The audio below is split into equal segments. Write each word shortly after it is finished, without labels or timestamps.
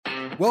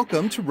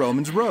Welcome to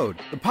Romans Road,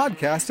 the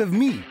podcast of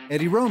me,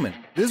 Eddie Roman.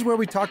 This is where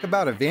we talk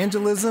about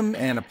evangelism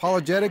and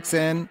apologetics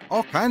and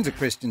all kinds of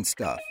Christian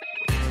stuff.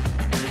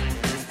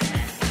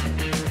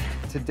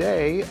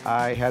 Today,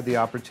 I had the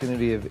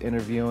opportunity of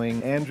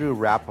interviewing Andrew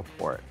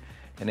Rappaport.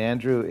 And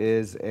Andrew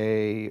is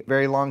a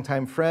very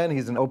long-time friend.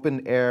 He's an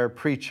open-air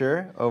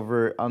preacher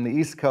over on the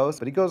East Coast,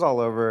 but he goes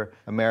all over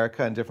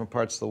America and different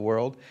parts of the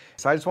world.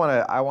 So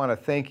I want to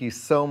thank you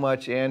so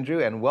much,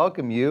 Andrew, and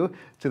welcome you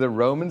to the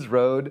Romans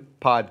Road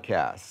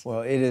podcast.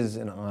 Well, it is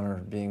an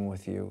honor being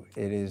with you.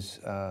 It is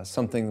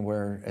something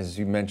where, as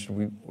you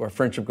mentioned, our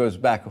friendship goes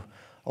back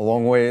a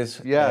long ways.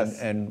 Yes.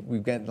 And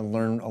we've gotten to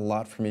learn a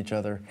lot from each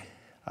other.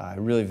 I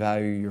really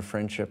value your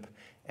friendship,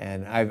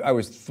 and I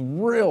was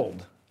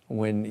thrilled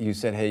when you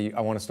said, hey,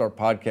 I want to start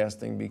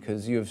podcasting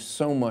because you have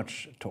so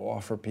much to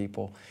offer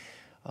people.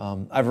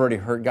 I've already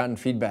gotten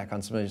feedback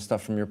on some of the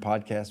stuff from your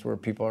podcast where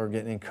people are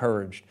getting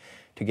encouraged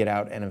to get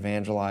out and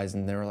evangelize,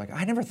 and they're like,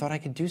 I never thought I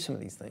could do some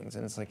of these things.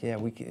 And it's like, yeah,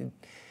 we can.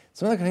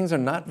 Some of the things are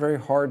not very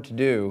hard to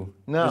do.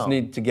 No. Just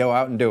need to go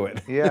out and do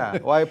it. Yeah,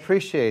 well, I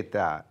appreciate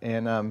that.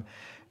 And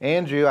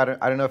Andrew, I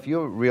don't know if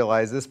you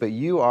realize this, but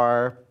you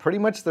are pretty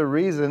much the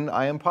reason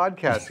I am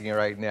podcasting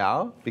right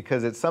now,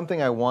 because it's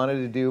something I wanted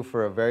to do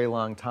for a very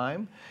long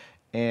time.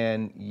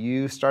 And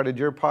you started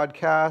your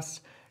podcast,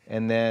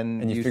 and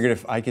then you figured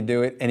if I could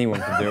do it,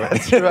 anyone could do it.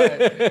 That's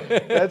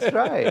right. That's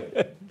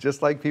right.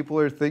 Just like people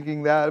are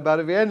thinking that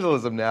about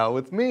evangelism now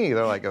with me.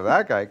 They're like, if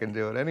that guy can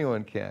do it,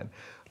 anyone can.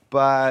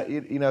 But,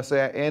 so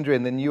Andrew,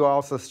 and then you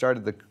also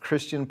started the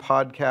Christian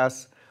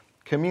Podcast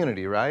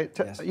Community, right?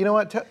 Yes. You know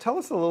what? Tell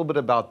us a little bit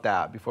about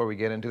that before we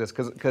get into this,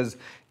 because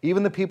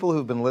even the people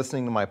who've been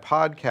listening to my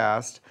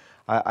podcast,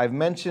 I've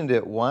mentioned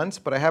it once,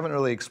 but I haven't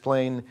really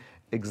explained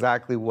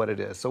exactly what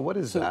it is. So what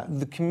is that?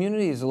 The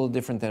community is a little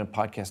different than a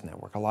podcast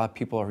network. A lot of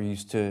people are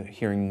used to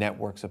hearing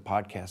networks of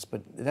podcasts,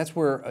 but that's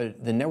where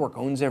the network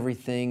owns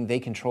everything. They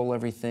control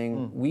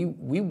everything.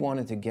 We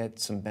wanted to get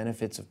some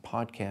benefits of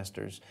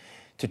podcasters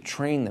to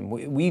train them.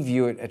 We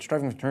view it at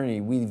Striving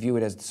Fraternity, we view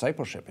it as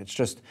discipleship. It's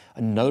just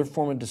another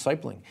form of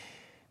discipling.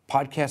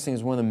 Podcasting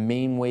is one of the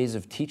main ways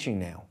of teaching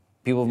now.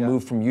 People have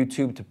moved from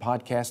YouTube to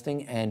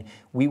podcasting, and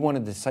we want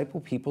to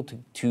disciple people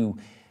to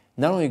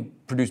not only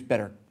produce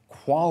better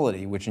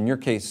quality, which in your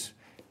case,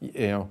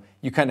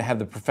 you kind of have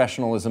the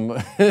professionalism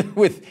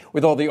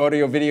with all the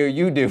audio video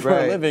you do for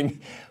a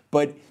living,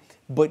 but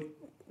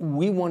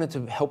we wanted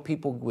to help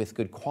people with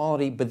good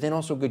quality, but then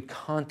also good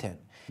content.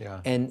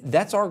 Yeah. And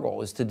that's our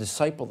goal, is to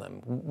disciple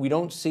them. We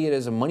don't see it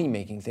as a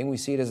money-making thing. We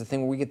see it as a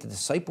thing where we get to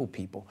disciple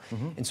people.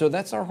 Mm-hmm. And so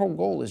that's our whole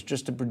goal, is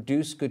just to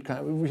produce good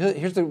content.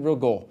 Here's the real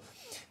goal.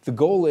 The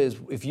goal is,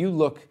 if you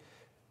look,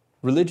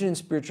 religion and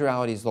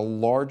spirituality is the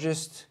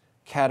largest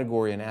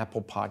category in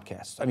Apple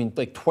Podcasts. I mean,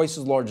 like twice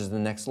as large as the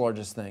next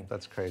largest thing.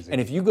 That's crazy. And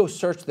if you go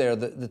search there,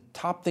 the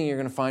top thing you're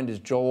going to find is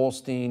Joel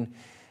Osteen,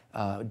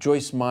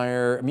 Joyce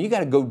Meyer. I mean, you got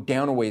to go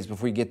down a ways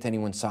before you get to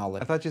anyone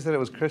solid. I thought you said it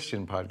was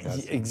Christian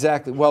podcast.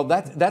 Exactly. Well,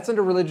 that's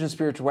under religion and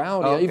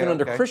spirituality. Okay, Even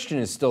under Christian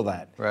is still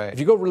that. Right. If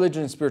you go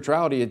religion and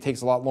spirituality, it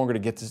takes a lot longer to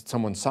get to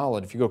someone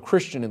solid. If you go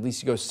Christian, at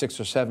least you go 6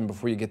 or 7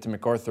 before you get to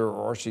MacArthur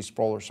or R.C.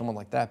 Sproul or someone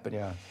like that. But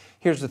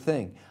here's the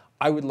thing.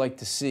 I would like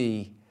to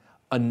see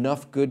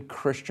enough good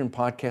Christian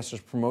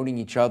podcasters promoting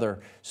each other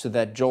so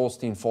that Joel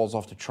Osteen falls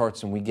off the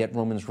charts and we get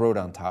Romans Road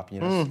on top.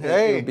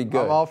 Hey, it'll be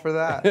good. I'm all for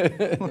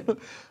that.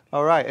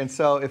 All right, and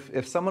so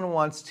if someone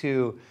wants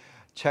to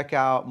check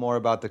out more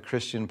about the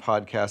Christian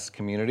podcast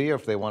community, or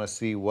if they want to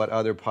see what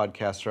other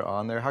podcasts are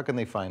on there, how can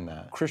they find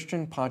that?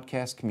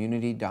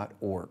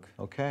 ChristianPodcastCommunity.org.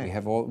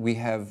 Okay. We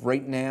have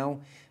right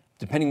now,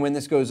 depending when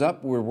this goes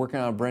up, we're working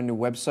on a brand new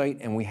website,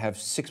 and we have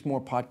 6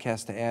 more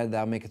podcasts to add.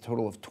 That'll make a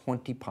total of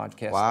 20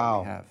 podcasts that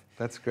we have.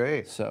 That's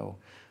great. So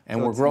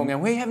we're growing,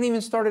 and we haven't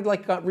even started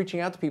reaching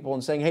out to people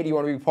and saying, hey, do you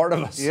want to be part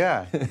of us?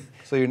 Yeah.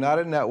 So you're not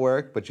a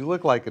network, but you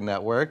look like a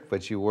network,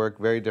 but you work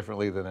very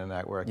differently than a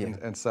network. Yeah.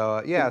 And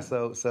so,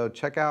 so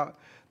check out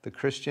the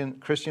Christian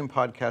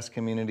Podcast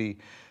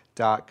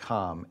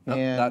Community.com.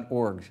 No,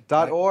 .org.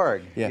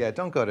 .org. Yeah. Yeah,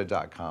 don't go to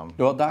 .com.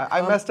 Well, .com,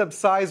 I messed up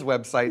Si's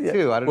website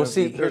too. I don't know.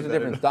 See, here's the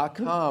difference.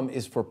 .com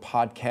is for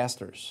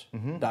podcasters.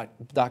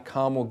 Mm-hmm.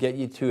 .com will get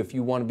you to, if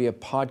you want to be a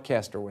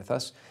podcaster with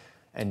us,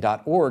 and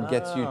 .org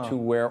gets you to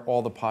where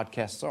all the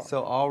podcasts are.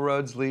 So all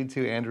roads lead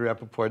to Andrew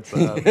Rappaport's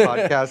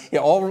podcast.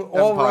 Yeah,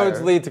 all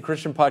roads lead to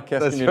Christian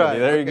Podcast Community. Right.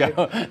 There you go.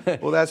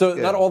 Well, that's so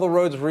good. Not all the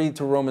roads lead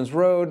to Romans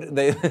Road.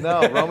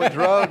 No, Romans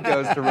Road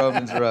goes to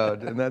Romans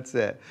Road, and that's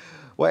it.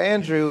 Well,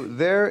 Andrew,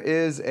 there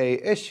is a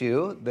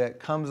issue that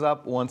comes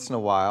up once in a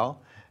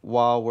while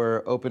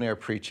we're open air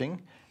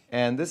preaching,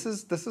 and this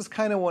is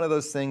kind of one of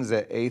those things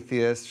that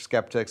atheists,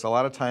 skeptics, a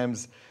lot of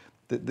times.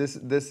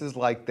 This is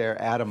like their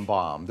atom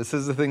bomb. This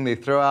is the thing they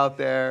throw out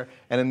there,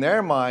 and in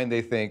their mind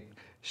they think,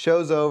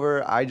 show's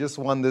over, I just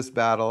won this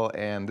battle,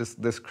 and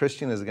this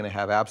Christian is going to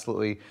have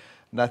absolutely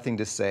nothing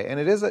to say. And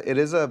it is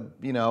a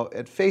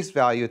at face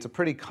value, it's a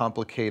pretty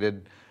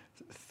complicated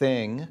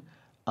thing.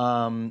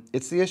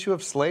 It's the issue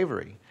of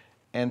slavery.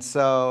 And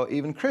so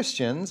even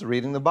Christians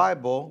reading the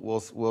Bible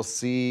will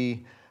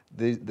see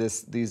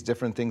these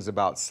different things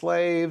about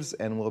slaves,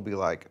 and we'll be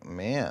like,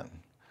 man,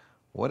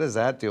 what is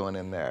that doing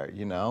in there?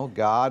 You know,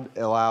 God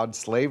allowed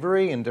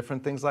slavery and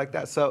different things like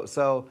that.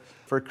 So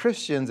for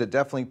Christians, it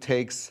definitely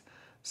takes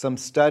some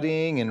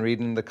studying and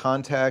reading the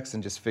context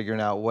and just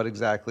figuring out what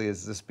exactly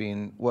is this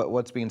being,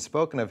 what's being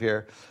spoken of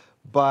here.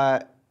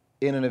 But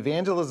in an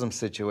evangelism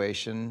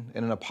situation,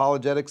 in an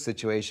apologetic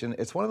situation,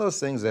 it's one of those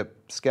things that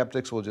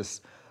skeptics will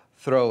just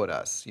throw at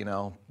us. You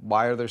know,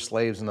 why are there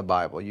slaves in the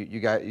Bible?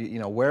 You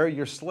know, where are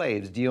your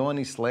slaves? Do you own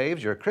any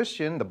slaves? You're a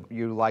Christian.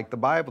 You like the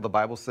Bible. The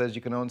Bible says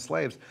you can own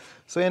slaves.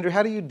 So Andrew,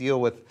 how do you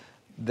deal with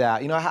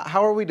that? You know,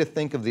 how are we to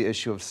think of the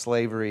issue of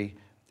slavery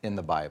in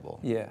the Bible?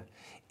 Yeah,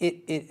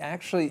 it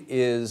actually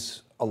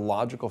is a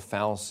logical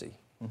fallacy.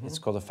 It's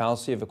called a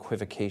fallacy of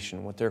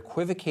equivocation. What they're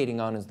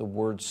equivocating on is the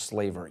word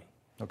slavery.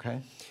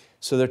 Okay.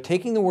 So they're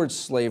taking the word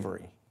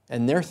slavery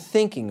and they're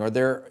thinking, or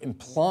they're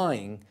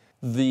implying,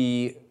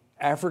 the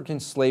African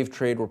slave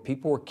trade where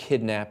people were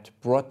kidnapped,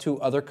 brought to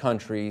other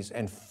countries,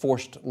 and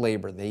forced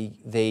labor.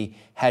 They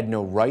had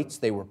no rights.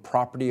 They were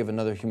property of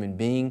another human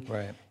being.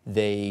 Right.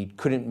 They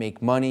couldn't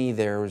make money.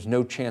 There was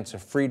no chance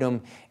of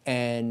freedom,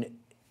 and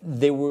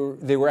they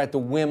were at the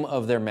whim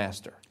of their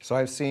master. So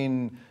I've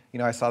seen, you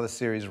know, I saw the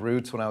series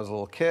Roots when I was a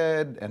little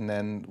kid, and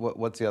then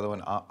what's the other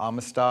one,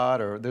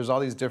 Amistad, or there's all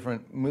these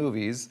different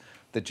movies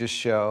that just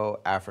show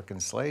African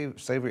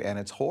slavery, and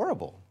it's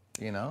horrible,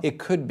 you know? It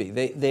could be.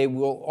 They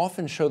will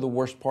often show the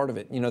worst part of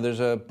it. You know, there's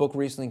a book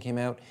recently came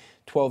out,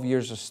 12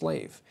 Years a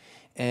Slave.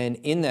 And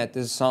in that,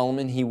 there's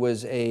Solomon. He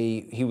was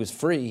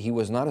free. He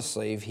was not a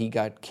slave. He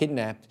got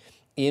kidnapped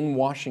in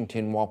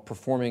Washington while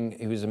performing.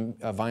 He was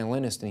a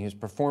violinist, and he was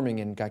performing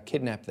and got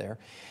kidnapped there.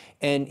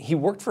 And he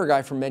worked for a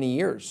guy for many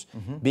years.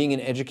 Being an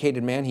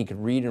educated man, he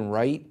could read and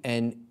write.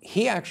 And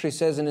he actually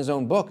says in his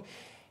own book,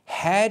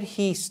 had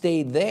he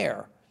stayed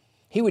there,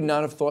 he would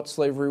not have thought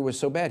slavery was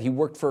so bad. He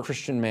worked for a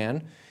Christian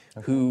man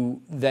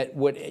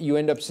what you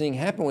end up seeing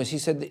happen was he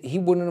said that he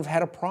wouldn't have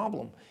had a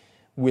problem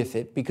with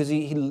it because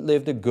he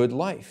lived a good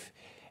life.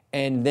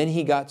 And then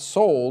he got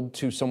sold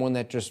to someone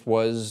that just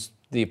was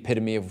the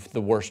epitome of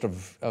the worst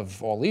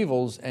of all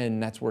evils,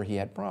 and that's where he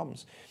had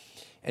problems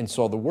and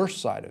saw the worst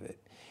side of it.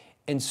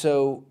 And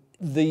so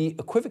the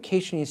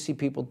equivocation you see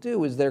people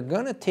do is they're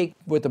going to take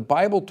what the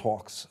Bible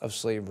talks of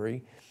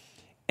slavery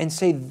and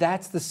say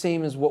that's the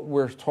same as what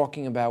we're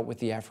talking about with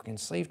the African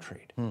slave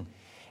trade.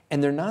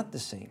 And they're not the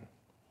same.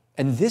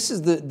 And this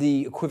is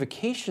the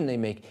equivocation they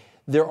make.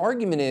 Their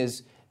argument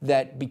is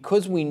that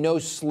because we know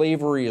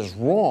slavery is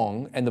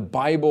wrong and the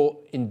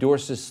Bible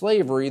endorses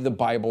slavery, the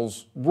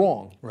Bible's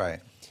wrong.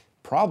 Right.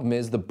 Problem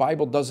is the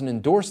Bible doesn't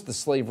endorse the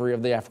slavery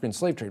of the African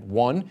slave trade.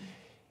 One,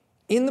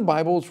 in the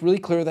Bible, it's really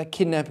clear that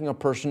kidnapping a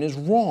person is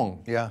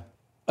wrong. Yeah.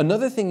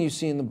 Another thing you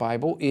see in the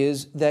Bible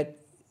is that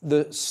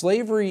the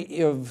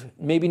slavery of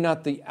maybe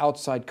not the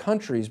outside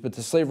countries, but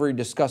the slavery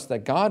discussed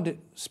that God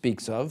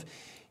speaks of,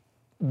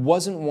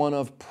 wasn't one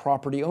of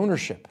property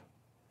ownership.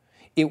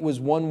 It was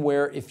one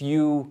where if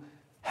you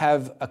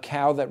have a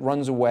cow that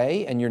runs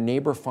away and your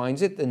neighbor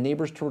finds it, the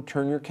neighbor's to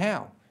return your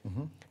cow.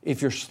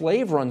 If your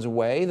slave runs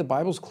away, the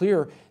Bible's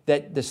clear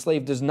that the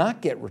slave does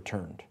not get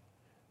returned.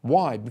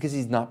 Why? Because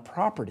he's not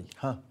property.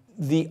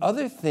 The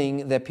other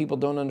thing that people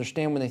don't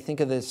understand when they think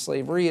of this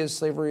slavery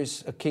is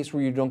a case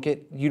where you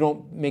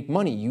don't make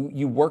money.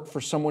 You work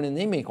for someone and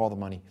they make all the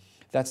money.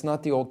 That's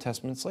not the Old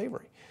Testament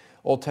slavery.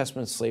 Old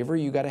Testament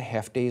slavery, you got a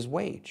half day's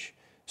wage.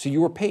 So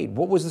you were paid.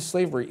 What was the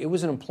slavery? It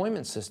was an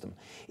employment system.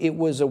 It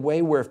was a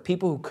way where if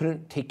people who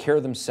couldn't take care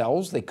of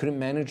themselves, they couldn't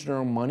manage their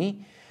own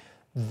money,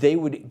 they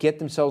would get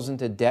themselves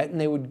into debt and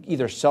they would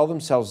either sell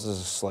themselves as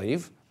a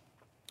slave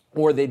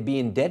or they'd be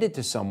indebted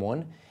to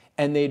someone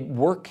and they'd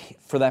work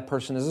for that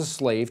person as a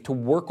slave to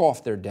work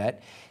off their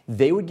debt.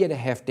 They would get a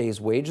half day's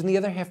wage and the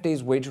other half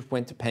day's wage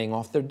went to paying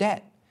off their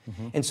debt.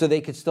 And so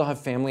they could still have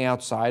family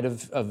outside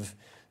of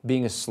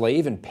being a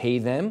slave and pay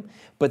them,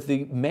 but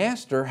the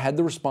master had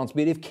the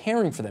responsibility of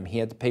caring for them. He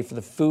had to pay for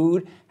the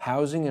food,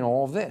 housing, and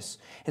all of this.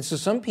 And so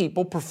some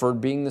people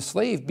preferred being the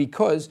slave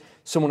because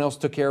someone else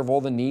took care of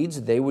all the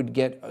needs. They would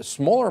get a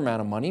smaller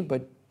amount of money,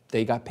 but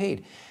they got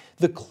paid.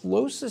 The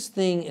closest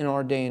thing in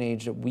our day and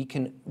age that we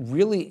can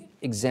really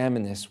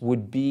examine this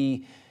would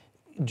be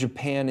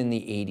Japan in the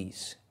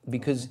 80s.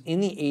 Because in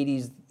the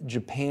 80s,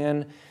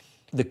 Japan,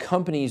 the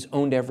companies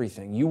owned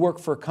everything. You work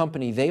for a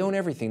company, they own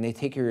everything. They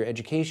take care of your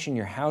education,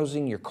 your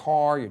housing, your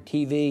car, your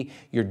TV,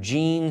 your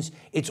jeans.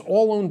 It's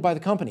all owned by the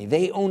company.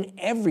 They own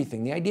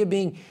everything. The idea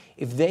being,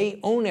 if they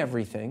own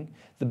everything,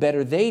 the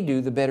better they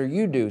do, the better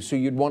you do. So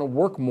you'd want to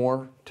work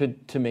more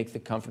to make the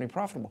company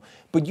profitable.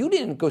 But you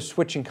didn't go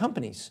switching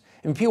companies.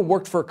 I mean, people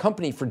worked for a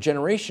company for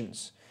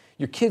generations.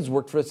 Your kids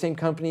worked for the same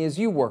company as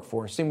you work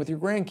for, same with your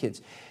grandkids.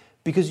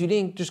 Because you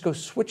didn't just go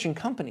switching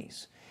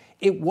companies.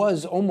 It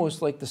was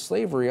almost like the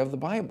slavery of the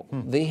Bible.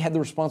 They had the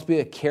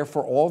responsibility to care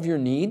for all of your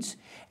needs,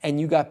 and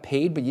you got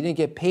paid, but you didn't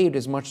get paid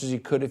as much as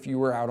you could if you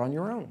were out on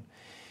your own.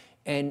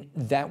 And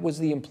that was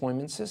the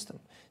employment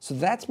system. So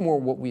that's more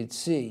what we'd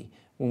see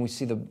when we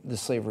see the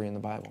slavery in the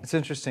Bible. It's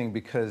interesting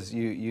because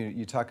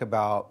you talk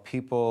about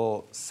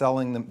people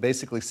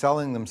basically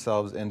selling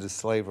themselves into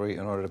slavery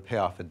in order to pay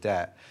off a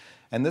debt.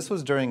 And this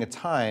was during a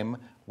time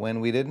when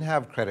we didn't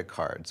have credit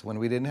cards, when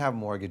we didn't have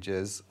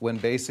mortgages, when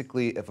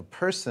basically if a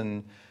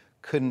person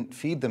couldn't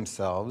feed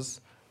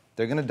themselves,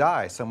 they're going to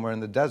die somewhere in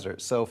the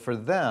desert. So for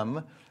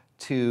them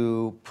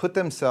to put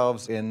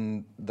themselves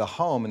in the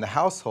home, in the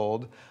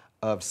household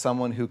of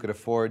someone who could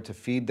afford to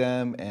feed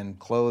them and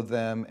clothe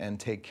them and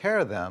take care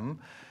of them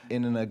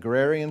in an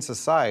agrarian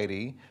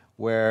society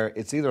where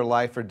it's either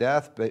life or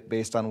death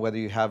based on whether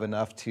you have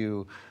enough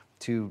to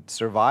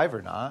survive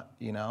or not,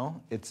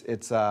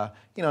 it's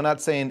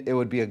not saying it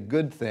would be a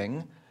good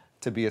thing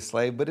to be a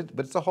slave, but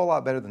it's a whole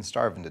lot better than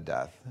starving to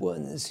death. Well,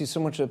 and see, so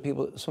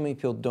many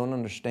people don't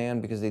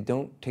understand because they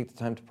don't take the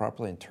time to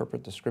properly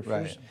interpret the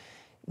scriptures. Right.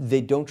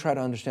 They don't try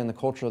to understand the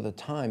culture of the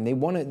time. They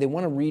want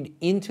to read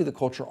into the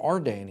culture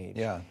our day and age,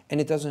 Yeah. and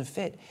it doesn't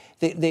fit.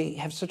 They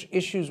have such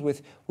issues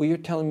with, well, you're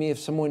telling me if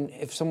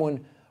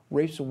someone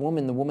rapes a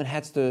woman, the woman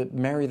has to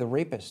marry the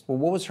rapist. Well,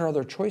 what was her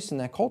other choice in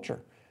that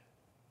culture?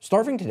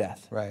 Starving to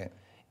death. Right.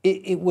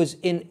 It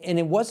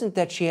wasn't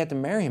that she had to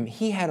marry him.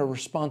 He had a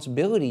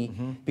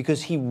responsibility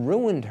because he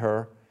ruined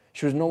her.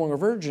 She was no longer a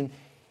virgin.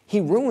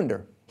 He ruined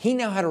her. He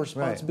now had a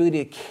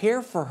responsibility to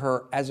care for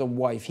her as a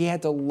wife. He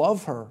had to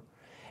love her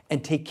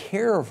and take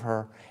care of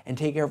her and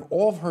take care of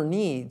all of her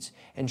needs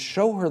and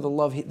show her the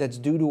love that's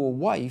due to a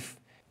wife.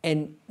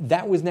 And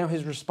that was now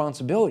his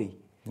responsibility.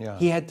 Yeah.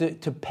 He had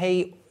to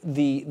pay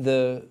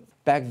the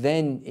back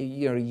then,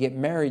 you get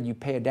married, you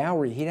pay a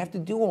dowry. He'd have to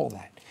do all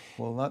that.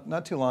 Well,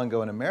 not too long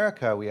ago in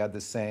America, we had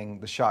this saying,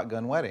 the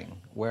shotgun wedding,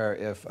 where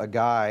if a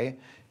guy,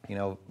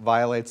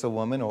 violates a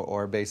woman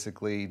or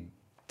basically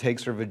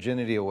takes her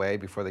virginity away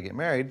before they get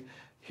married,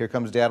 here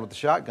comes dad with the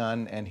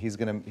shotgun, and he's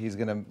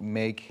gonna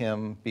make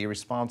him be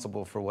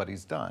responsible for what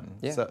he's done.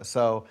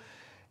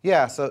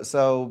 Yeah.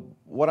 So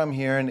what I'm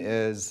hearing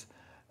is,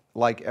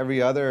 like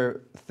every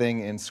other thing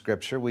in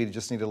Scripture, we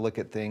just need to look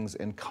at things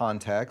in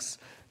context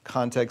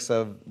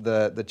of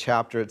the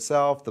chapter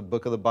itself, the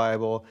book of the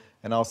Bible,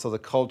 and also the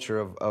culture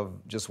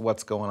of just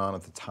what's going on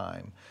at the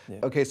time. Yeah.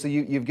 Okay, so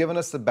you've given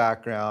us the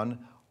background.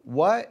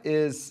 What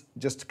is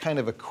just kind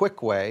of a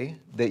quick way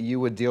that you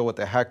would deal with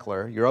a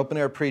heckler? You're open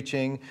air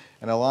preaching,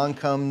 and along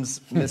comes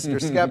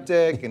Mr.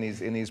 Skeptic, and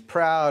he's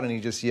proud, and he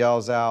just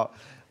yells out,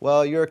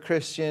 "Well, you're a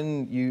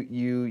Christian.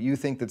 You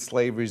think that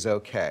slavery's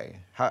okay."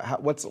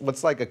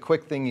 What's like a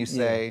quick thing you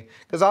say?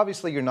 Because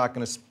obviously you're not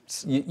going to.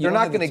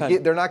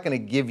 They're not going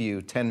to give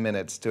you 10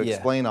 minutes to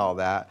explain all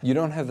that. You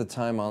don't have the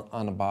time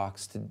on a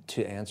box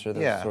to answer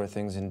those sort of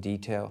things in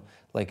detail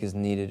like is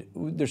needed.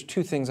 There's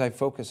two things I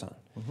focus on.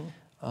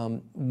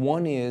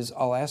 One is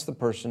I'll ask the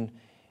person,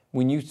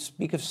 when you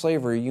speak of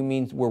slavery, you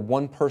mean where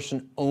one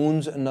person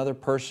owns another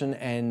person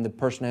and the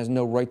person has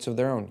no rights of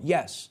their own?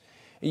 Yes.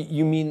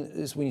 You mean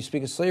this when you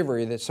speak of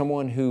slavery, that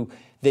someone who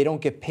they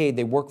don't get paid,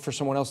 they work for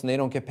someone else and they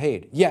don't get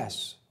paid?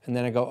 Yes. And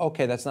then I go,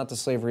 okay, that's not the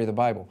slavery of the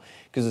Bible.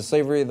 Because the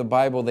slavery of the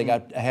Bible, they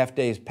got a half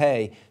day's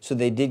pay, so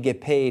they did get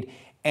paid,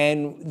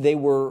 and they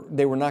were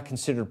not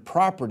considered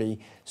property,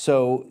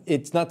 so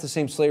it's not the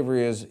same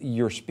slavery as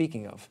you're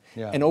speaking of.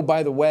 Yeah. And oh,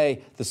 by the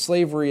way, the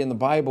slavery in the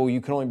Bible,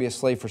 you can only be a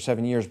slave for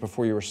 7 years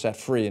before you were set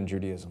free in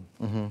Judaism.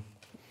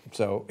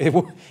 So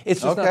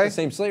it's just not the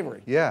same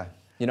slavery. Yeah.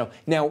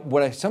 Now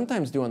what I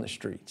sometimes do on the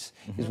streets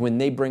is when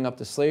they bring up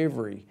the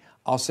slavery,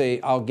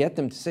 I'll get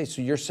them to say,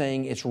 so you're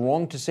saying it's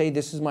wrong to say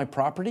this is my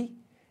property?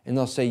 And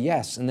they'll say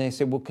yes. And they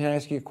say, well, can I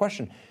ask you a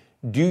question?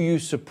 Do you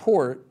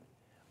support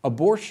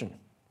abortion?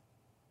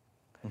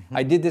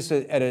 I did this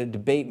at a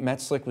debate.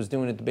 Metzlick was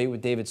doing a debate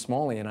with David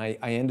Smalley, and I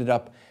ended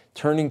up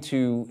turning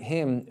to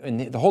him,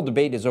 and the whole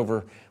debate is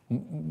over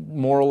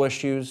moral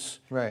issues,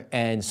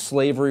 and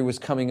slavery was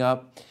coming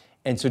up.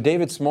 And so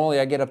David Smalley,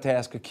 I get up to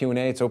ask a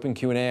Q&A, it's open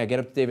Q&A, I get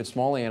up to David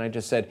Smalley and I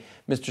just said,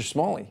 Mr.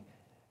 Smalley,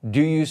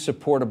 do you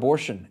support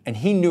abortion? And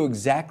he knew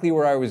exactly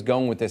where I was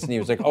going with this, and he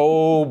was like,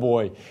 oh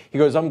boy. He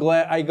goes, I'm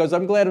glad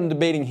I'm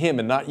debating him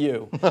and not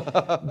you.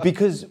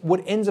 Because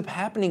what ends up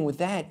happening with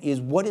that is,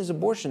 what is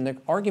abortion? The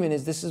argument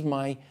is, this is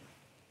my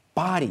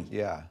body.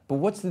 Yeah. But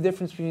what's the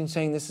difference between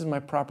saying this is my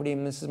property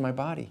and this is my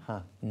body?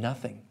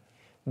 Nothing.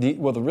 The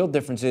real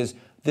difference is,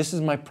 this is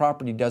my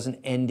property doesn't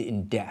end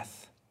in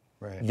death.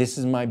 Right. This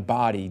is my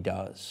body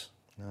does.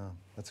 No,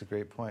 that's a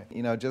great point.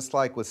 Just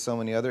like with so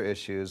many other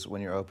issues,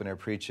 when you're open air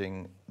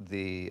preaching,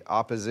 the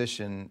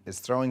opposition is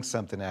throwing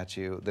something at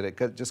you that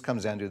it just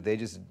comes down to, they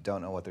just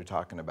don't know what they're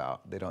talking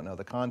about. They don't know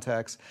the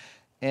context.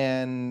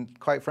 And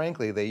quite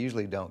frankly, they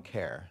usually don't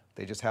care.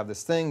 They just have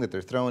this thing that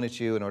they're throwing at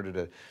you in order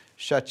to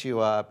shut you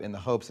up in the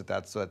hopes that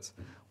that's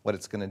what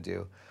it's going to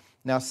do.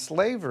 Now,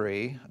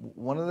 slavery,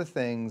 one of the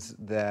things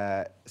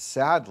that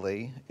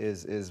sadly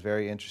is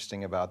very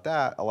interesting about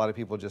that, a lot of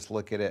people just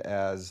look at it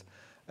as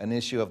an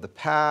issue of the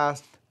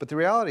past, but the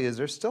reality is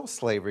there's still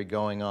slavery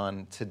going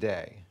on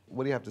today.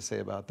 What do you have to say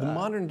about that? The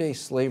modern day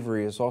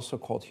slavery is also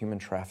called human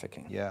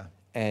trafficking. Yeah.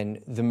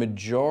 And the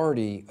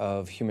majority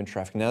of human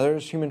trafficking, now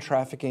there's human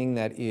trafficking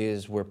that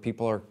is where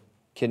people are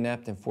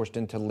kidnapped and forced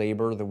into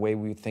labor the way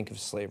we think of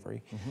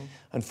slavery.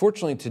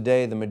 Unfortunately,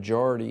 today, the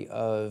majority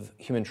of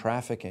human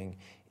trafficking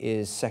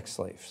is sex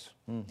slaves.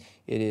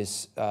 It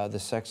is the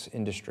sex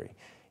industry.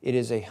 It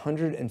is a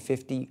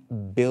 $150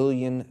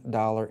 billion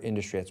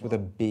industry. That's with a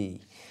B.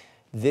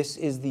 This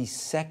is the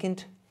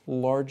second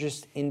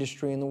largest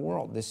industry in the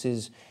world.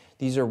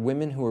 These are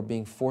women who are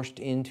being forced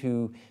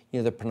into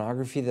the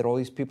pornography that all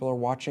these people are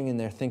watching, and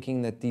they're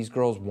thinking that these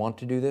girls want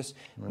to do this.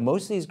 Right.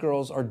 Most of these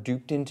girls are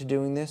duped into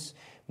doing this.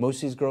 Most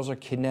of these girls are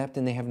kidnapped,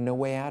 and they have no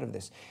way out of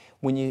this.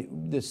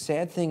 The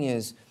sad thing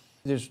is,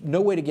 there's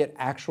no way to get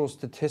actual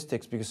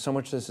statistics because so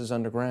much of this is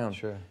underground.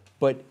 Sure.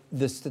 But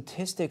the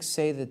statistics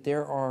say that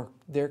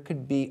there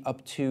could be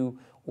up to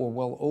or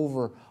well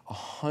over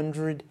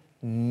 100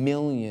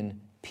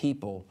 million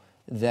people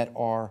that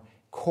are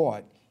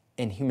caught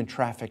and human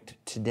trafficked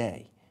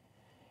today.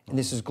 And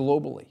this is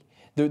globally.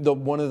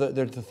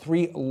 The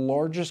three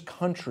largest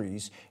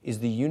countries is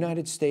the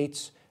United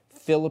States,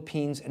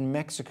 Philippines, and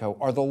Mexico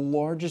are the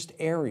largest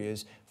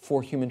areas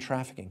for human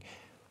trafficking.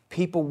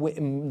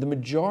 The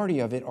majority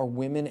of it are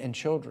women and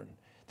children.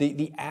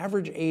 The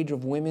average age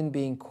of women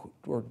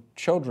or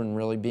children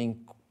really, being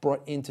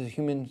brought into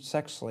human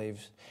sex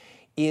slaves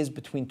is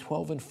between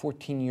 12 and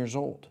 14 years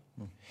old.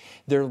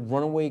 They're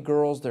runaway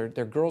girls. They're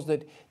girls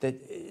that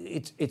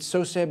it's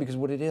so sad because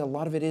what it is, a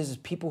lot of it is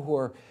people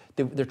who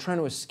they're trying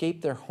to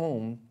escape their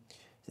home,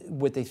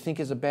 what they think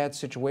is a bad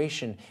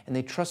situation, and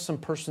they trust some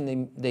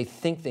person they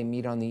think they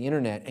meet on the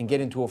internet and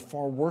get into a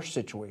far worse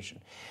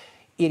situation.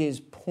 It is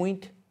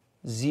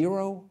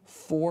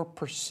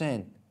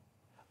 0.04%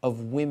 of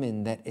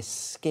women that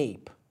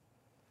escape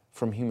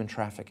from human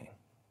trafficking.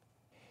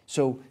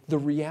 So the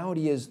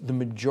reality is the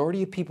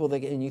majority of people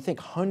and you think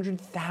 100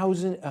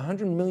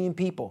 million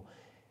people,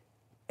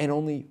 and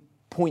only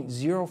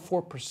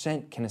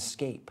 0.04% can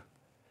escape.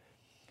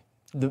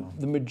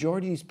 The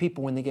majority of these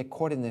people, when they get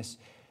caught in this,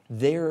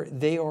 they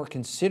are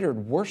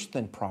considered worse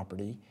than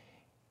property,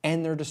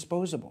 and they're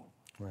disposable.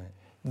 Right.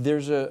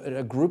 There's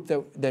a group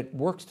that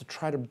works to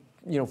try to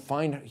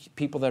find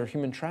people that are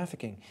human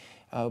trafficking,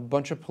 a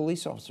bunch of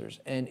police officers,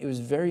 and it was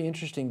very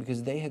interesting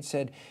because they had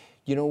said,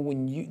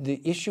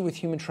 the issue with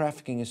human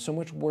trafficking is so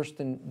much worse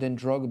than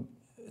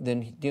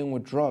dealing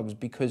with drugs,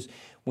 because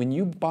when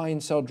you buy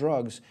and sell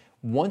drugs,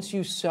 once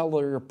you sell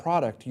your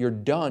product, you're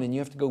done and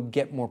you have to go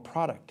get more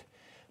product.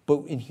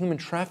 But in human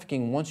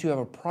trafficking, once you have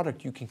a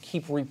product, you can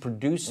keep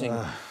reproducing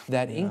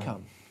that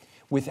income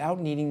without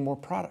needing more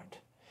product.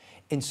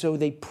 And so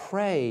they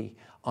prey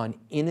on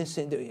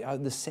innocent.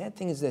 The sad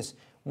thing is this: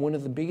 one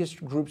of the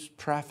biggest groups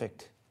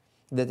trafficked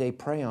that they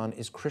prey on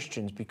is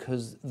Christians,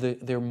 because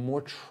they're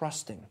more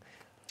trusting.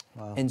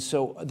 Wow. And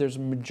so there's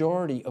a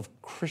majority of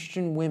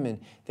Christian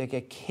women that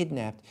get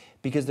kidnapped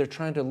because they're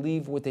trying to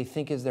leave what they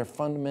think is their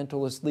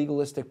fundamentalist,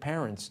 legalistic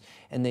parents,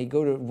 and they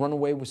go to run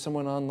away with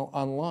someone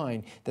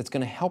online that's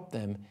going to help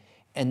them,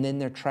 and then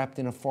they're trapped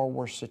in a far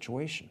worse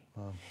situation.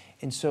 Wow.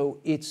 And so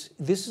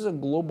this is a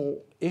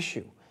global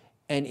issue,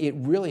 and it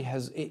really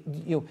has,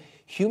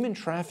 human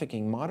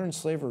trafficking, modern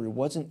slavery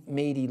wasn't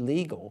made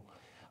illegal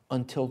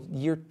until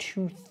year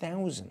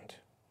 2000.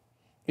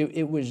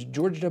 It was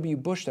George W.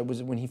 Bush that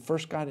was, when he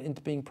first got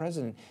into being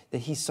president, that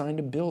he signed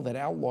a bill that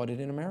outlawed it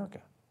in America.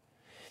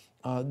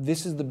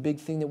 This is the big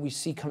thing that we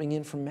see coming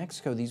in from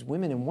Mexico, these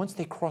women, and once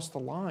they cross the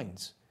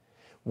lines,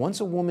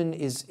 once a woman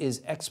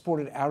is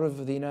exported out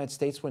of the United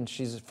States when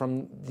she's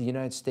from the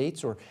United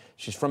States, or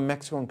she's from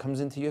Mexico and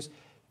comes into the U.S.,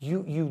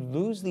 you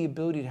lose the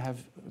ability to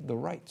have the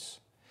rights.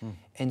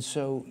 And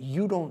so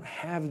you don't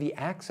have the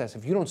access.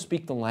 If you don't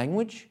speak the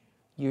language,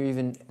 you're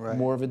even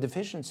more of a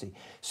deficiency.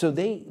 So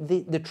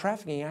the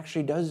trafficking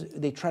actually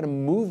they try to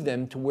move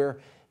them to where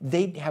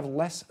they have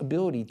less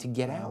ability to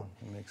get out.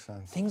 That makes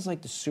sense. Things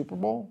like the Super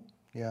Bowl,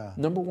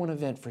 #1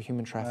 event for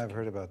human trafficking. I've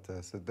heard about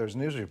this. There's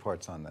news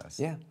reports on this.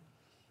 Yeah.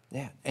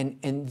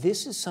 And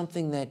this is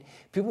something that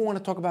people want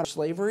to talk about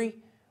slavery.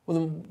 Well,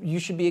 then you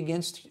should be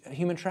against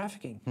human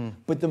trafficking.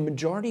 But the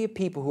majority of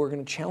people who are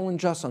going to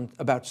challenge us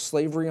about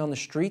slavery on the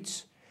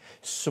streets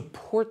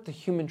support the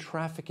human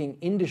trafficking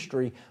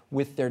industry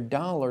with their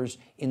dollars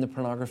in the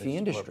pornography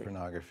industry.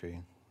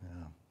 Pornography,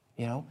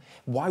 yeah.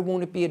 Why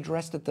won't it be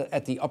addressed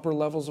at the upper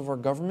levels of our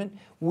government?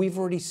 We've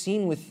already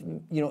seen with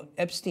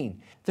Epstein.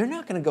 They're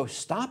not going to go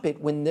stop it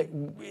when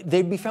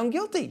they'd be found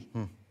guilty,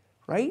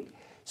 right?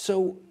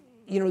 So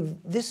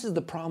this is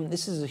the problem.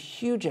 This is a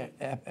huge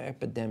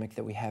epidemic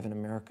that we have in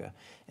America,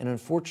 and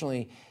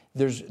unfortunately,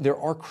 there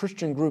are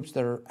Christian groups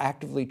that are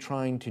actively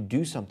trying to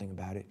do something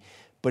about it.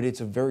 But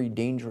it's a very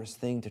dangerous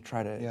thing to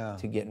try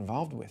to get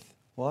involved with.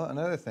 Well,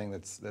 another thing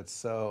that's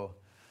so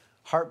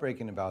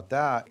heartbreaking about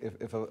that,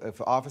 if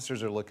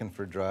officers are looking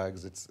for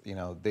drugs, it's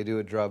they do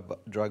a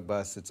drug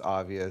bust, it's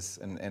obvious,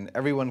 and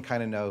everyone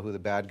kind of know who the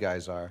bad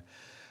guys are.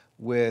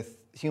 With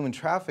human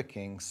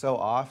trafficking, so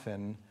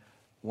often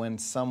when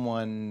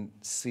someone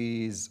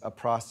sees a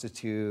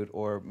prostitute,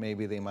 or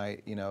maybe they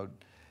might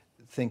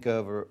think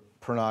of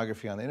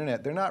pornography on the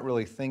internet, they're not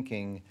really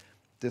thinking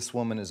this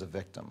woman is a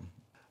victim.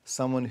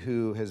 Someone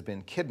who has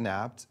been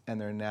kidnapped and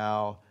they're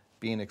now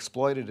being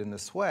exploited in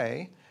this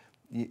way,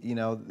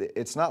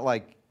 it's not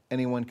like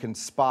anyone can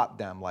spot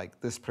them like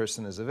this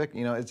person is a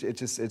victim.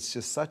 It's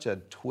just such a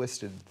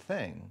twisted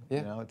thing.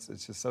 Yeah.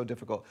 It's just so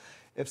difficult.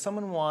 If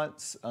someone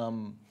wants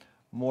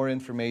more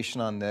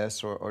information on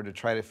this or to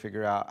try to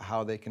figure out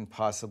how they can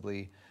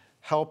possibly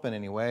help in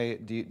any way,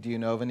 do you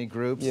know of any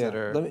groups that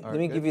are? Let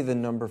me give you the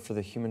number for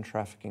the human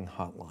trafficking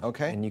hotline.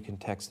 Okay. And you can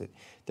text it.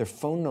 Their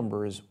phone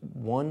number is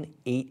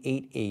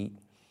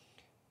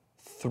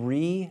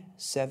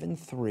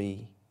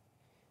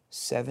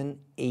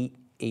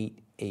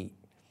 1-888-373-7888.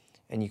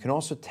 And you can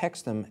also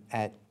text them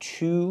at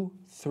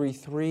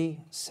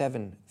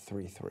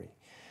 233-733.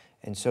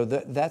 And so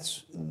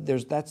that's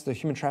the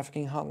human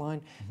trafficking hotline.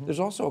 Mm-hmm. There's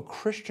also a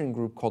Christian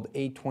group called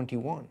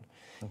A21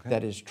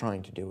 that is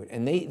trying to do it.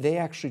 And they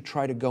actually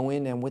try to go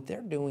in, and what they're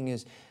doing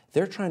is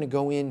they're trying to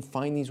go in,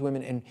 find these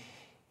women. And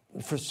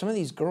for some of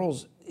these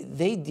girls,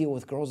 they deal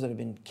with girls that have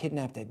been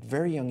kidnapped at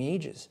very young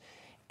ages.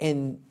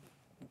 And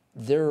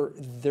they're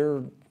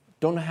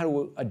don't know how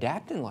to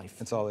adapt in life.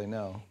 That's all they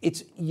know.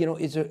 It's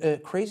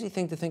a crazy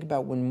thing to think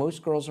about when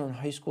most girls are in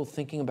high school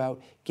thinking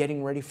about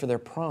getting ready for their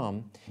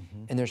prom,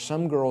 and there's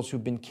some girls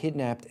who've been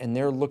kidnapped and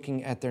they're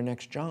looking at their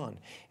next John.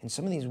 And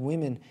some of these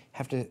women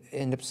have to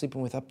end up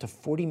sleeping with up to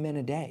 40 men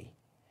a day.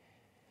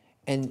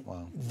 And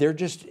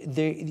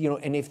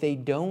and if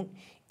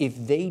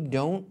they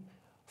don't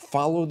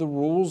follow the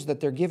rules that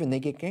they're given,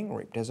 they get gang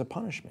raped as a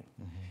punishment.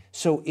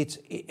 So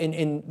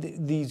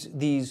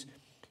these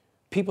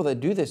people that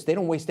do this, they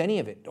don't waste any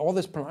of it. All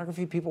this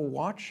pornography people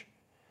watch,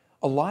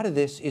 a lot of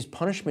this is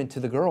punishment to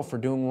the girl for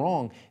doing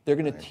wrong. They're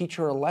going to teach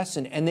her a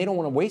lesson, and they don't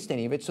want to waste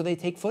any of it, so they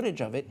take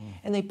footage of it,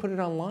 and they put it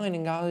online,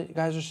 and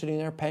guys are sitting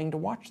there paying to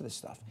watch this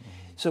stuff.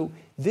 So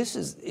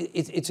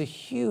it's a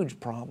huge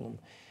problem,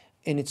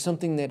 and it's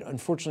something that,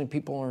 unfortunately,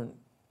 people aren't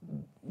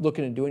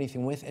looking to do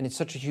anything with, and it's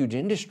such a huge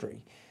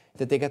industry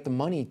that they got the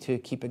money to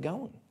keep it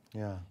going.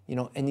 Yeah.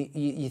 And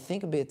you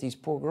think about these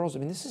poor girls. I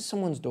mean, this is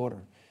someone's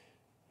daughter,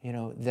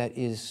 that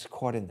is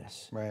caught in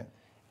this. Right.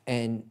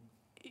 And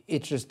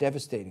it's just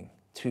devastating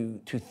to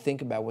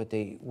think about what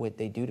they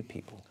do to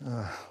people.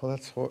 Well,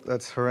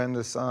 that's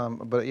horrendous.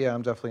 But yeah,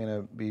 I'm definitely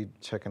going to be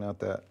checking out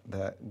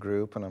that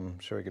group, and I'm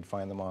sure we could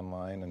find them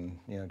online and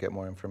get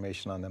more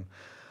information on them.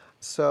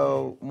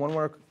 So one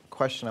more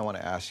question I want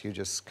to ask you,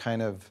 just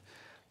kind of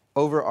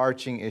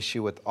overarching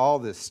issue with all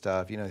this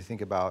stuff. You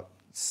think about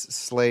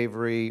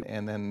slavery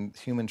and then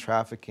human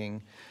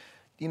trafficking.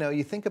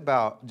 You think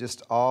about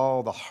just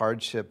all the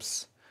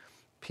hardships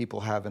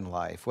people have in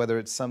life, whether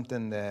it's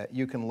something that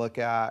you can look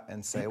at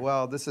and say,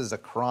 well, this is a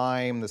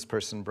crime, this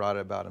person brought it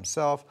about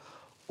himself,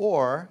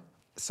 or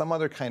some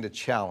other kind of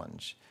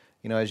challenge.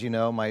 As you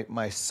know,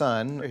 my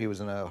son, he was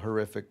in a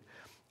horrific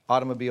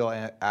automobile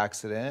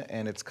accident,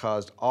 and it's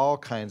caused all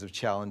kinds of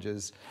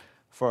challenges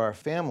for our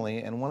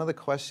family. And one of the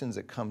questions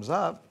that comes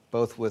up,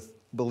 both with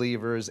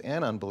believers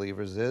and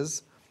unbelievers,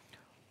 is,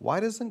 why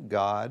doesn't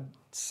God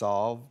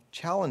solve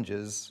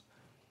challenges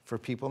for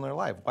people in their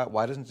life?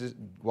 Why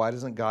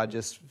doesn't God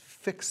just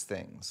fix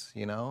things?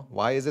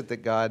 Why is it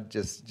that God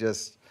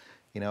just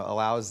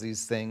allows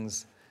these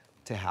things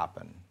to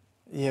happen?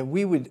 Yeah,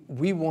 we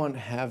want to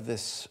have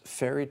this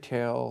fairy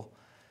tale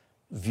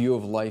view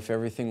of life.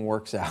 Everything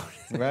works out.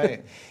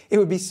 Right. It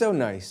would be so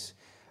nice.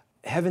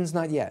 Heaven's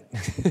not yet.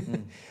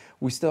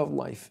 We still have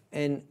life,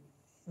 and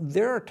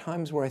there are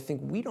times where I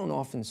think we don't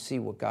often see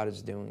what God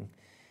is doing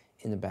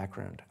in the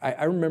background.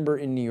 I remember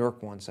in New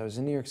York once, I was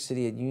in New York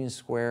City at Union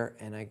Square,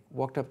 and I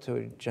walked up to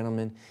a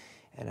gentleman,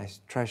 and I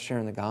tried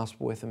sharing the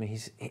gospel with him,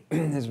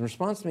 and his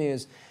response to me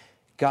is,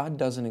 God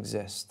doesn't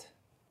exist.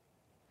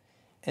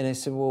 And I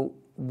said, well,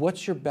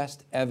 what's your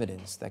best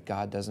evidence that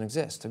God doesn't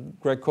exist? A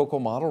Greg Koukl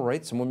model,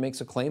 right? Someone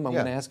makes a claim, I'm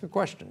going to ask a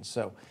question.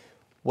 So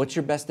what's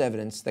your best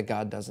evidence that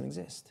God doesn't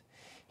exist?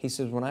 He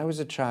says, when I was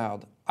a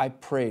child, I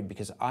prayed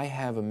because I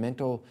have a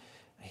mental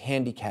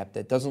handicap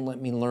that doesn't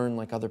let me learn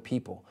like other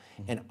people.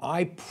 And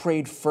I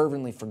prayed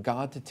fervently for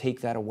God to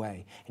take that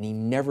away, and he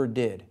never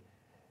did.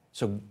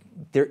 So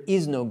there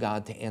is no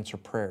God to answer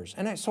prayers.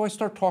 And so I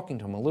start talking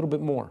to him a little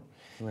bit more.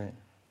 Right.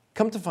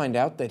 Come to find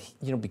out that,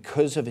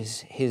 because of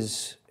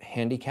his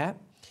handicap,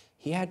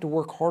 he had to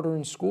work harder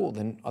in school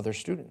than other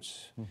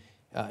students.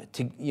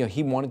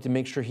 He wanted to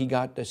make sure he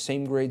got the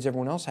same grades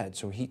everyone else had.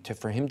 So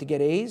for him to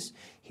get A's,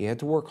 he had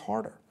to work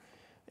harder.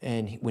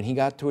 And when he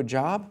got to a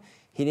job,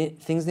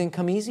 things didn't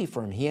come easy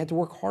for him. He had to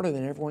work harder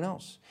than everyone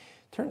else.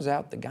 Turns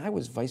out the guy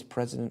was vice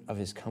president of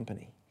his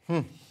company.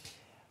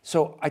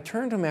 So I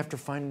turned to him after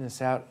finding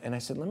this out, and I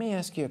said, let me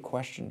ask you a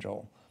question,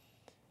 Joel.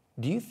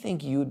 Do you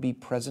think you would be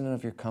president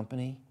of your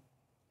company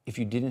if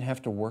you didn't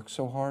have to work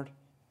so hard?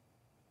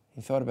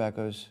 He thought about it,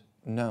 goes,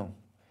 no.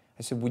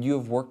 I said, would you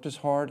have worked as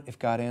hard if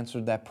God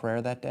answered that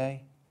prayer that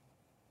day?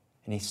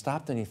 And he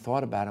stopped and he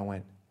thought about it and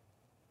went,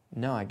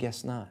 no, I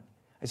guess not.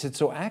 I said,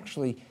 so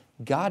actually,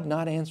 God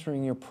not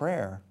answering your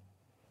prayer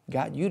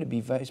got you to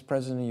be vice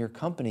president of your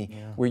company,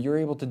 where you're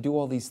able to do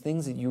all these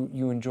things that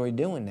you enjoy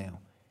doing now.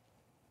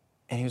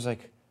 And he was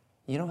like,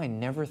 I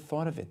never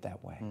thought of it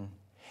that way.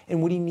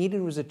 And what he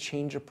needed was a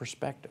change of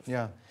perspective.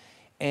 Yeah.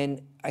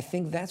 And I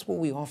think that's what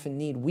we often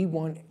need. We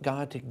want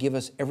God to give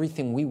us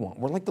everything we want.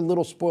 We're like the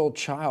little spoiled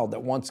child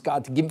that wants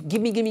God to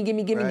give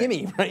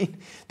me, right?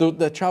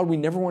 The child we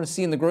never want to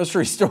see in the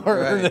grocery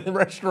store or the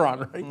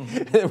restaurant, right?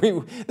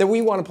 That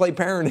we want to play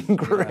parent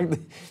incorrectly.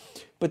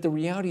 Yeah. But the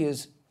reality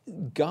is,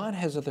 God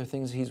has other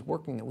things He's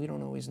working that we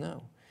don't always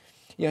know.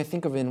 Yeah, I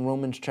think of in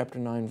Romans chapter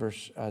 9,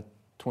 verse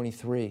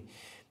 23,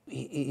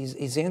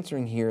 he's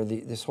answering here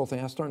this whole thing.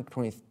 I'll start in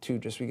 22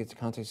 just so we get to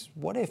context.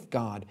 What if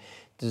God,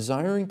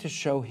 desiring to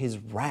show His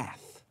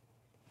wrath,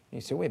 and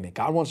you say, wait a minute,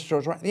 God wants to show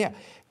His wrath? Yeah,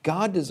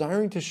 God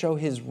desiring to show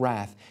His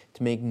wrath,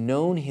 to make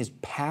known His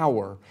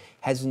power,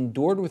 has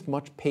endured with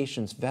much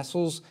patience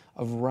vessels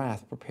of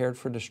wrath prepared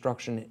for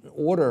destruction in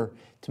order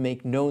to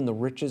make known the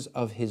riches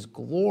of His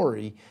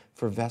glory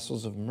for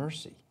vessels of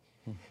mercy.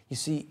 You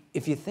see,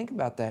 if you think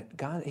about that,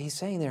 God, He's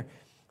saying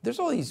there's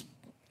all these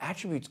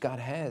attributes God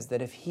has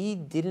that if He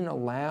didn't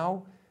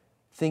allow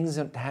things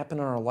to happen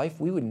in our life,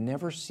 we would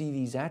never see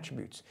these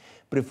attributes.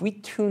 But if we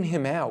tune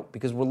Him out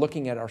because we're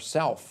looking at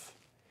ourselves,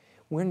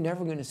 we're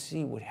never going to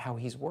see how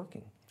He's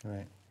working.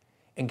 Right.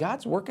 And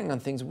God's working on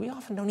things we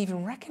often don't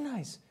even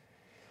recognize.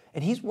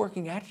 And He's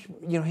working at,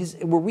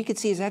 where we could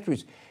see His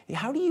attributes.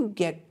 How do you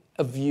get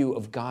a view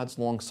of God's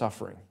long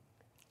suffering?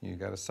 You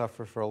got to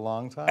suffer for a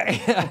long time.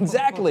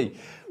 Exactly.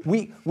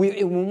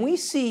 When we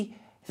see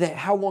that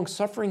how long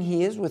suffering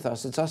He is with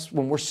us, it's us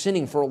when we're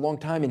sinning for a long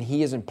time and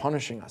He isn't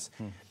punishing us.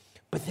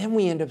 But then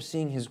we end up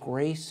seeing His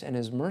grace and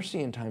His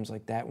mercy in times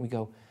like that, and we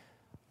go,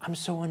 I'm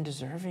so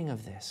undeserving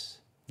of this.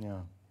 Yeah.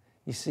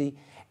 You see?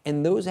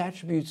 And those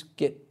attributes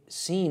get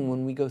seen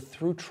when we go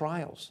through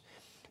trials.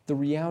 The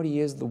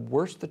reality is, the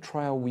worse the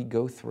trial we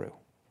go through,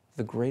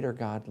 the greater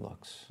God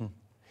looks.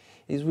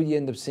 Is what you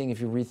end up seeing if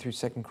you read through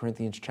 2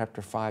 Corinthians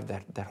chapter 5,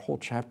 that whole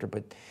chapter.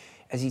 But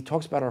as he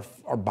talks about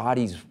our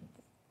bodies,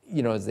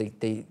 as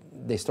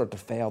they start to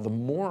fail, the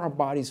more our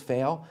bodies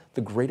fail,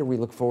 the greater we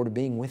look forward to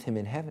being with Him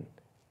in heaven,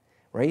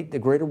 right? The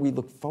greater we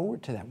look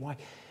forward to that. Why?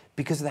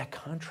 Because of that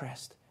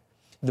contrast.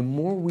 The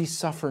more we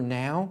suffer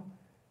now,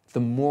 the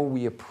more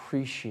we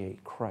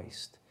appreciate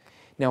Christ.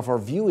 Now, if our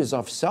view is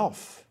of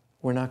self,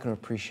 we're not going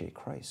to appreciate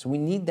Christ. So we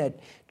need that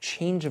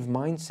change of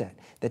mindset,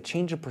 that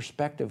change of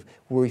perspective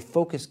where we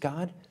focus,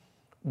 God,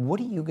 what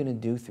are you going to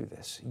do through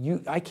this?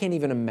 I can't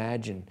even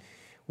imagine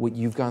what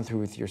you've gone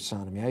through with your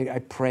son. I mean, I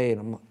pray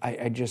and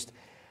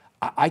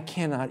I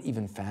cannot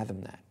even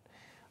fathom that.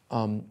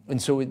 And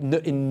so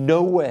in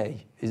no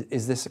way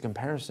is this a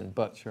comparison,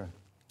 but sure.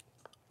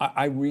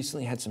 I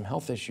recently had some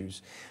health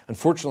issues.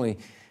 Unfortunately,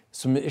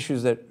 some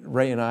issues that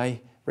Ray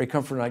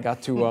Comfort and I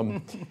got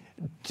to,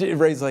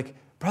 Ray's like,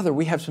 brother,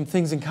 we have some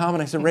things in common.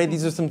 I said, Ray,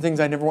 these are some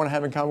things I never want to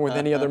have in common with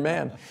any other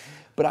man.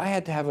 But I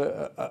had to have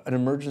an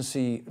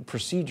emergency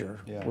procedure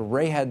where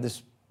Ray had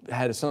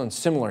something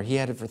similar. He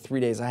had it for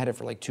 3 days. I had it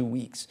for like 2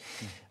 weeks.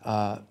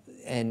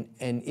 And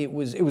it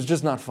was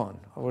just not fun.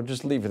 I will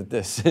just leave it at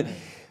this.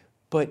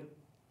 But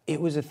it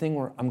was a thing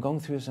where I'm going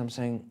through this and I'm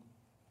saying,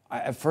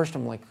 at first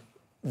I'm like,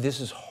 this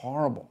is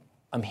horrible.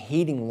 I'm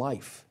hating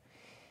life.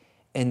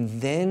 And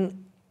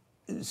then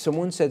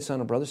someone said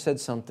something, a brother said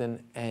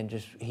something,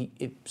 and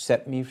it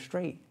set me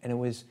straight. And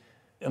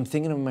I'm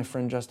thinking of my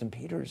friend Justin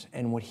Peters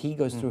and what he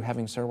goes through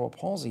having cerebral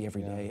palsy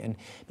every day. And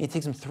it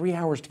takes him 3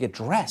 hours to get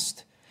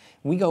dressed.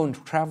 We go and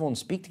travel and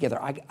speak together.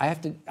 I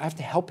have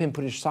to help him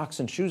put his socks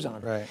and shoes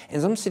on. Right. And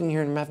as I'm sitting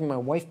here and I'm having my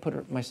wife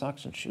put my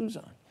socks and shoes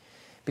on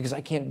because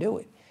I can't do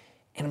it.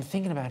 And I'm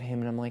thinking about him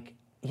and I'm like,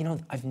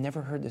 I've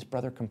never heard this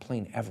brother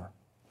complain ever,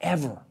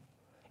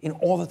 in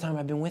all the time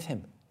I've been with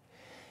him.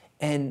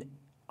 And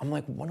I'm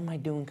like, what am I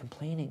doing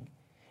complaining?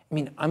 I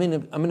mean, I'm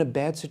in a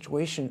bad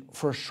situation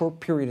for a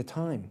short period of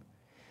time.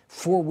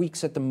 4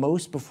 weeks at the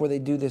most before they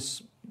do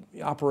this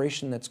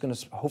operation that's going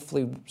to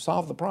hopefully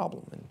solve the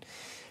problem.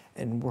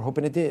 And we're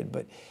hoping it did.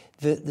 But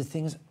the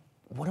thing is,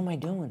 what am I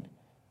doing?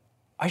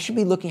 I should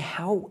be looking,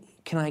 how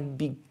can I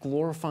be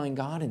glorifying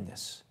God in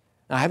this?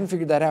 Now, I haven't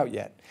figured that out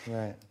yet.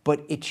 Right.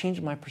 But it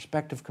changed my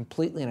perspective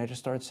completely, and I just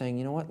started saying,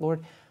 you know what,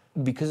 Lord?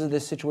 Because of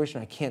this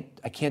situation, I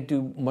can't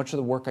do much of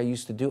the work I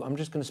used to do. I'm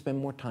just going to spend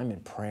more time in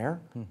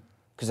prayer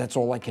because that's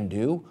all I can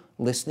do,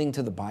 listening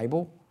to the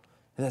Bible.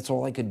 That's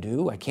all I could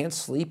do. I can't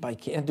sleep. I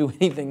can't do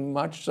anything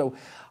much. So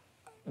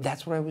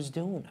that's what I was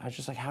doing. I was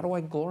just like, how do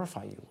I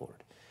glorify you, Lord?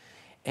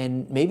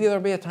 And maybe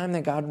there'll be a time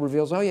that God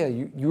reveals, oh yeah,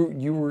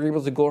 you were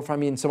able to glorify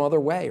me in some other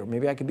way, or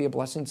maybe I could be a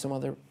blessing to some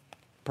other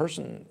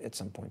person at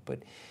some point. But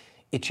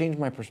it changed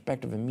my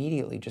perspective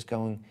immediately, just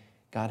going,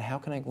 God, how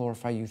can I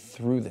glorify you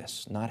through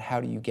this? Not how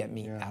do you get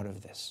me out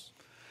of this?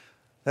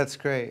 That's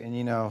great. And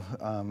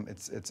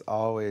it's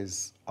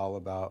always all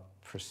about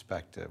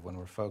perspective. When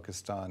we're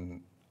focused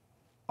on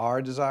our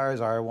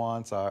desires, our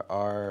wants,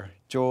 our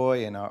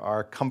joy, and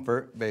our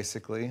comfort,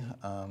 basically.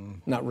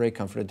 Not Ray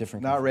Comfort, a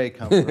different Not comfort. Ray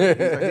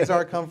Comfort. He's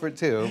our comfort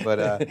too,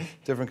 but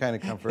different kind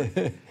of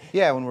comfort.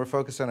 Yeah, when we're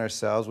focused on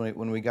ourselves,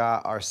 when we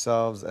got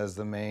ourselves as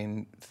the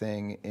main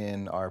thing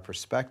in our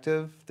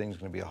perspective, things are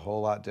going to be a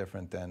whole lot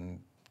different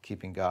than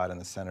keeping God in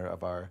the center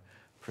of our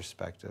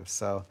perspective.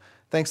 So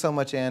Thanks so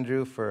much,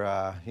 Andrew,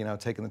 for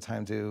taking the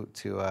time to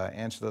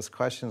answer those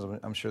questions.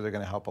 I'm sure they're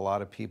going to help a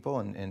lot of people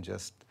in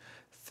just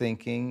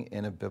thinking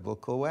in a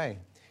biblical way.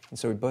 And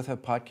so we both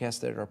have podcasts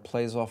that are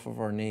plays off of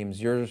our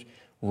names. Yours,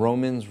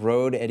 Romans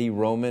Road, Eddie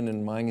Roman,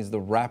 and mine is the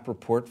Rap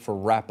Report for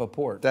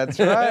Rappaport. That's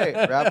right,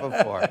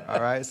 Rappaport.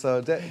 All right,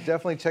 so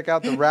definitely check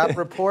out the Rap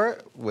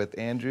Report with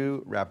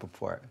Andrew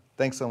Rappaport.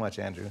 Thanks so much,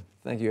 Andrew.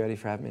 Thank you, Eddie,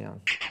 for having me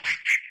on.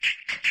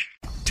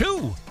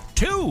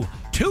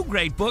 Two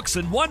great books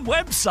in one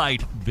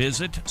website.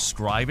 Visit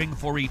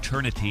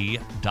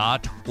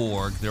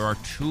strivingforeternity.org. There are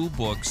 2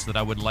 books that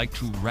I would like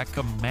to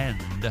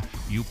recommend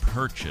you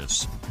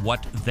purchase.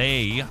 What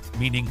they,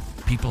 meaning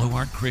people who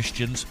aren't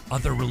Christians,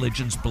 other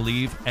religions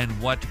believe, and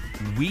what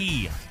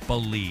we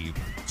believe.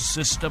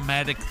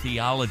 Systematic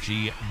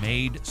Theology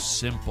Made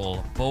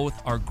Simple.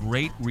 Both are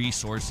great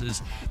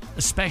resources,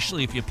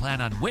 especially if you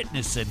plan on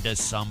witnessing to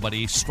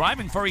somebody.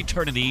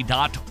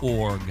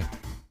 strivingforeternity.org.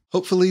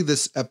 Hopefully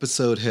this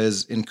episode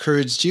has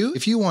encouraged you.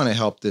 If you want to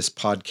help this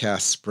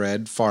podcast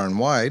spread far and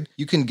wide,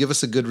 you can give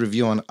us a good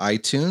review on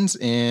iTunes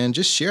and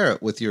just share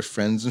it with your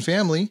friends and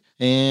family.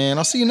 And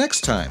I'll see you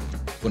next time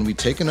when we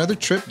take another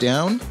trip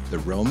down the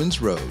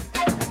Romans Road.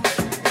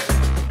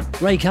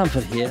 Ray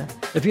Comfort here.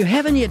 If you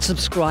haven't yet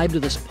subscribed to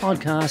this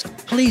podcast,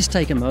 please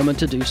take a moment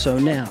to do so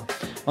now.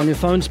 On your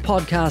phone's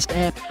podcast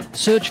app,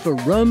 search for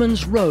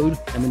Romans Road,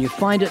 and when you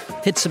find it,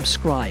 hit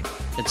subscribe.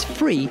 It's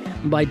free,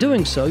 and by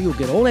doing so, you'll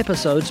get all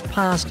episodes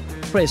past,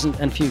 present,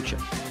 and future.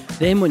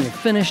 Then, when you're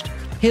finished,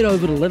 head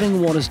over to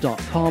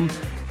livingwaters.com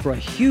for a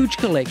huge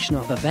collection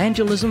of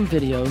evangelism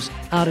videos,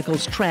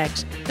 articles,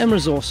 tracts, and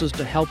resources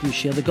to help you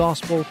share the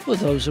gospel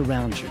with those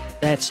around you.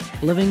 That's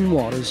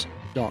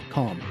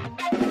livingwaters.com.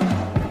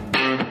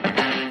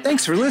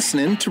 Thanks for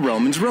listening to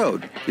Romans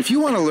Road. If you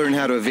want to learn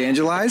how to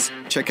evangelize,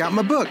 check out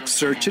my book,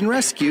 Search and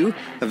Rescue,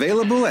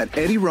 available at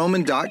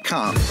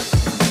eddieroman.com.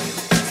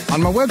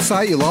 On my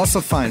website, you'll also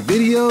find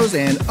videos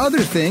and other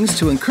things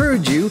to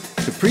encourage you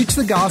to preach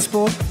the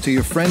gospel to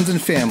your friends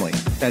and family.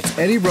 That's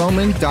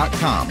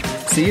eddieroman.com.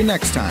 See you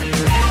next time.